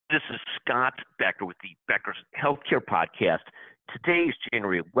This is Scott Becker with the Becker's Healthcare Podcast. Today is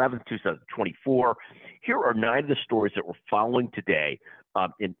January 11th, 2024. Here are 9 of the stories that we're following today.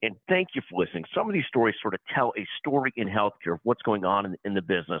 And thank you for listening. Some of these stories sort of tell a story in healthcare of what's going on in the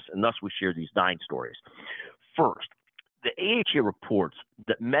business, and thus we share these 9 stories. First, the AHA reports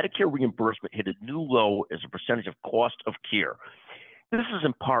that Medicare reimbursement hit a new low as a percentage of cost of care. This is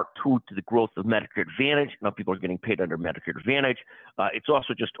in part due to the growth of Medicare Advantage. Now people are getting paid under Medicare Advantage. It's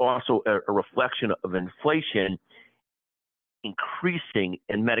also a reflection of inflation increasing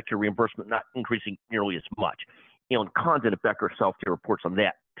and Medicare reimbursement not increasing nearly as much. Alan Condon at Becker's Healthcare reports on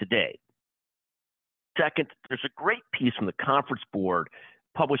that today. Second, there's a great piece from the conference board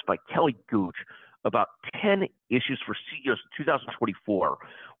published by Kelly Gooch about 10 issues for CEOs in 2024.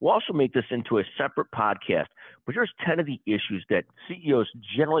 We'll also make this into a separate podcast, but here's 10 of the issues that CEOs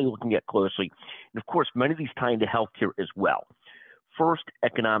generally looking at closely. And of course, many of these tie into healthcare as well. First,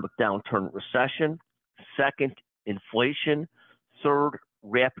 economic downturn, recession. Second, inflation. Third,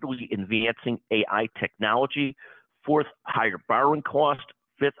 rapidly advancing AI technology. Fourth, higher borrowing cost.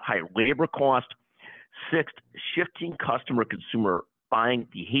 Fifth, higher labor cost. Sixth, shifting customer consumer buying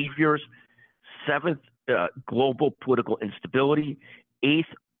behaviors. Seventh, global political instability. Eighth,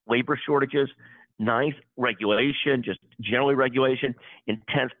 labor shortages. Ninth, regulation, just generally regulation. And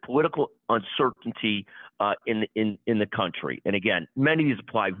 10th, political uncertainty in the country. And again, many of these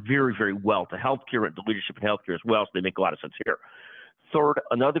apply very, very well to healthcare and the leadership in healthcare as well, so they make a lot of sense here. Third,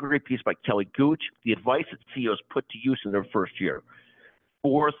 another great piece by Kelly Gooch, the advice that CEOs put to use in their first year.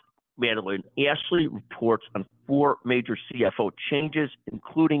 Fourth, Madeline Ashley reports on 4 major CFO changes,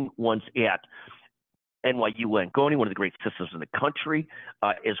 including ones at NYU Langone, one of the great systems in the country,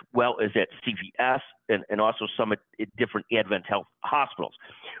 as well as at CVS and also some at different Advent Health hospitals.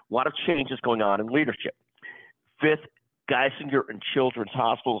 A lot of changes going on in leadership. Fifth, Geisinger and Children's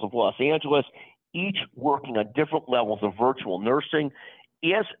Hospitals of Los Angeles, each working on different levels of virtual nursing.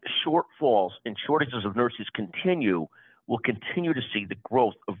 As shortfalls and shortages of nurses continue, we'll continue to see the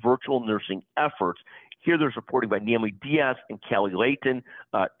growth of virtual nursing efforts. Here there's reporting by Naomi Diaz and Kelly Layton,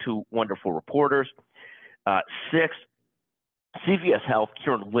 2 wonderful reporters. Sixth, CVS Health,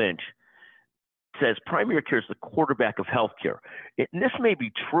 Karen Lynch, says primary care is the quarterback of healthcare. And this may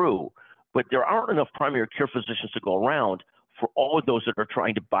be true, but there aren't enough primary care physicians to go around for all of those that are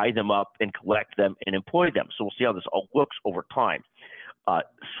trying to buy them up and collect them and employ them. So we'll see how this all looks over time.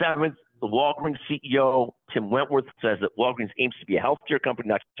 Seventh, the Walgreens CEO, Tim Wentworth, says that Walgreens aims to be a healthcare company,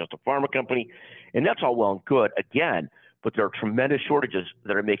 not just a pharma company. And that's all well and good, again, but there are tremendous shortages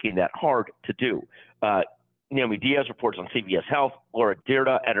that are making that hard to do. Naomi Diaz reports on CVS Health, Laura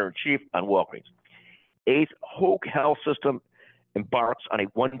Dierda, editor-in-chief on Walgreens. Eighth, Hoag Health System embarks on a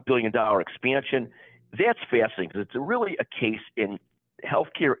 $1 billion expansion. That's fascinating because it's really a case in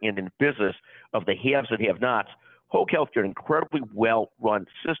healthcare and in business of the haves and have-nots. Hoag Healthcare, an incredibly well-run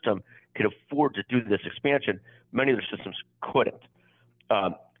system, could afford to do this expansion. Many of the systems couldn't.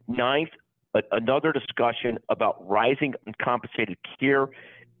 Ninth, another discussion about rising uncompensated care.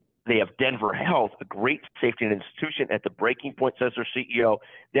 They have Denver Health, a great safety net institution at the breaking point, says their CEO.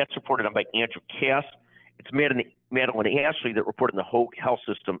 That's reported on by Andrew Cass. It's Madeline Ashley that reported in the Hoag Health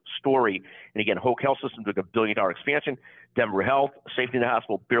System story. And again, Hoag Health System took a $1 billion expansion. Denver Health, safety in the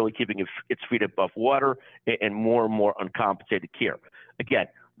hospital, barely keeping its feet above water, and more uncompensated care. Again,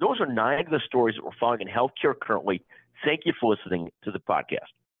 those are 9 of the stories that we're following in healthcare currently. Thank you for listening to the podcast.